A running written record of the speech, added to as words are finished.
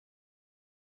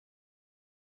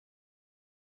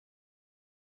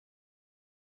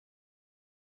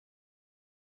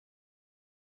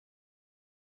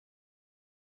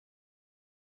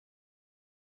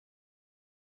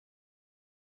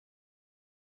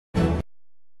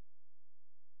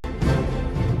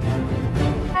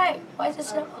guys to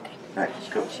sit up? Okay. All right, let's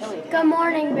go. Good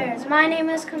morning, Bears. My name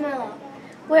is Camilla.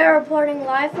 We are reporting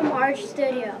live from Arch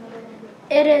Studio.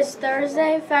 It is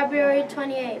Thursday, February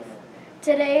 28th.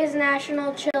 Today is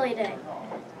National Chili Day.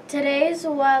 Today's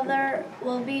weather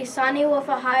will be sunny with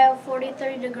a high of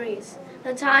 43 degrees.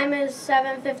 The time is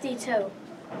 7:52.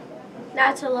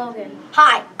 Now to Logan.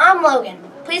 Hi, I'm Logan.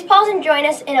 Please pause and join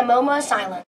us in a moment of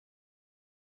silence.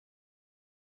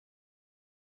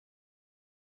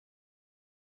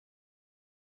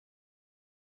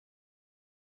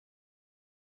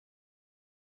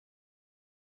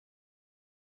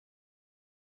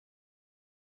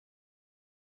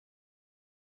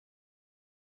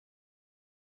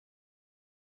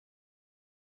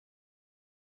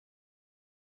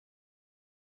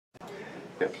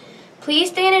 Please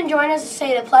stand and join us to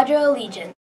say the Pledge of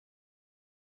Allegiance.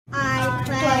 I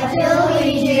pledge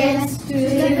allegiance to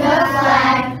the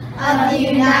flag of the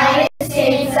United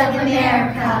States of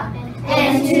America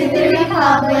and to the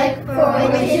republic for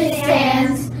which it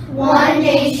stands, one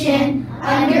nation,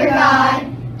 under God,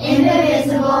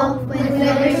 indivisible, with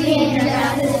liberty and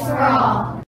justice for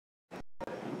all.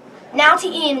 Now to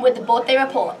Ian with the birthday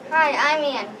report. Hi, I'm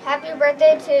Ian. Happy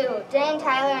birthday to Jane,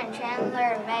 Tyler, and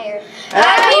Chandler Mayer.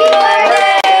 Happy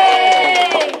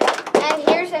birthday! And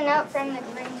here's a note from the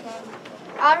Green Team.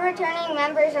 All returning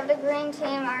members of the Green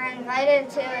Team are invited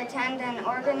to attend an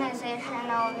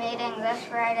organizational meeting this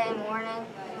Friday morning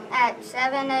at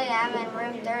 7 a.m. in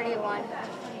room 31.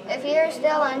 If you are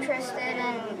still interested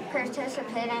in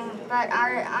participating but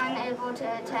are unable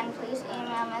to attend, please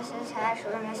email Mrs. Hash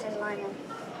or Mrs. Lyman.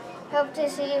 Hope to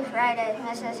see you Friday,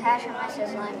 Mrs. Hash and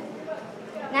Mrs. Lyman.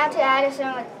 Now to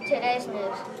Addison with today's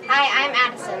news. Hi, I'm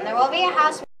Addison. There will be a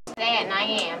house meeting today at 9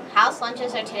 a.m. House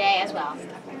lunches are today as well.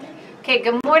 Okay,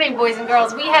 good morning, boys and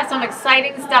girls. We have some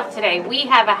exciting stuff today. We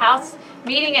have a house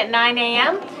meeting at 9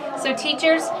 a.m. So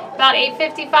teachers, about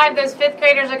 8:55, those 5th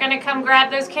graders are going to come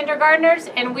grab those kindergartners,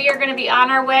 and we are going to be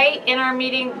on our way in our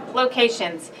meeting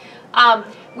locations.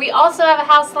 We also have a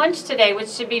house lunch today, which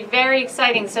should be very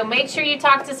exciting. So make sure you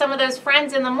talk to some of those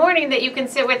friends in the morning that you can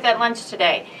sit with at lunch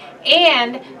today.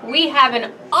 And we have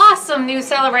an awesome new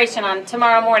celebration on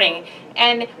tomorrow morning.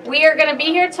 And we are going to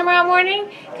be here tomorrow morning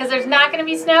because there's not going to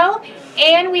be snow.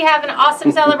 And we have an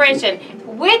awesome celebration.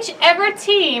 Whichever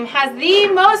team has the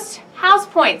most house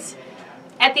points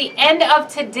at the end of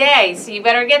today. So you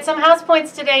better get some house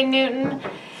points today, Newton.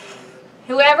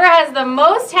 Whoever has the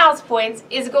most house points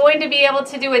is going to be able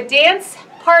to do a dance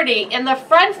party in the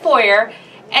front foyer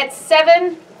at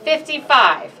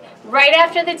 7:55, right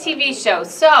after the TV show.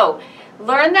 So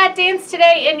learn that dance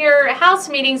today in your house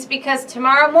meetings because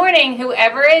tomorrow morning,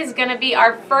 whoever is going to be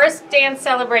our first dance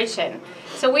celebration.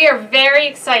 So we are very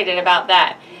excited about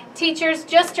that. Teachers,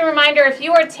 just a reminder, if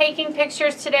you are taking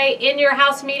pictures today in your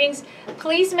house meetings,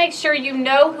 please make sure you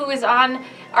know who is on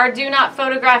our Do Not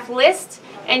Photograph list.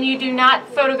 And you do not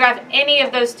photograph any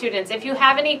of those students. If you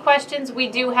have any questions, we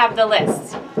do have the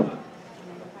list.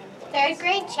 3rd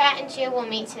grade chat and chew will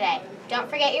meet today. Don't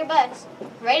forget your books.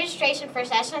 Registration for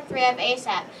session 3 of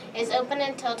ASAP is open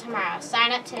until tomorrow.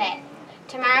 Sign up today.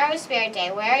 Tomorrow is Spirit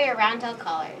Day. Wear your roundel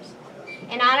colors.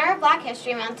 In honor of Black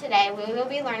History Month today, we will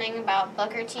be learning about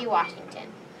Booker T.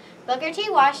 Washington. Booker T.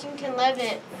 Washington lived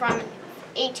from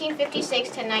 1856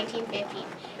 to 1950.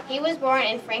 He was born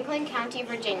in Franklin County,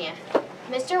 Virginia.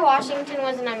 Mr. Washington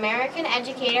was an American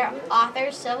educator,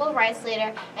 author, civil rights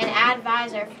leader, and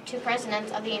advisor to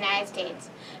presidents of the United States.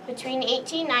 Between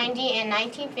 1890 and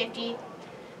 1950,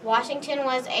 Washington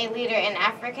was a leader in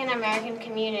African American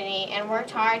community and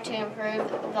worked hard to improve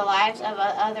the lives of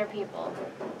other people.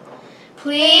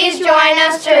 Please join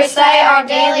us to recite our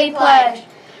daily pledge.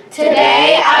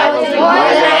 Today I will do more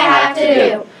than I have to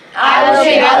do. I will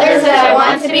treat others as I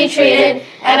want to be treated,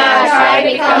 and I will try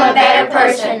to become a better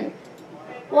person.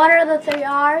 What are the 3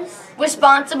 R's?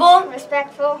 Responsible,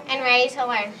 Respectful, And ready to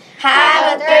learn.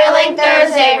 have a thrilling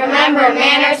Thursday. Remember,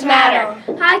 manners matter.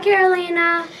 Hi,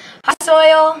 Carolina. Hi,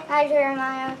 Soil. hi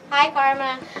Jeremiah. Hi,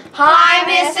 Karma. Hi,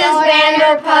 Mrs.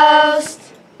 Vanderpost.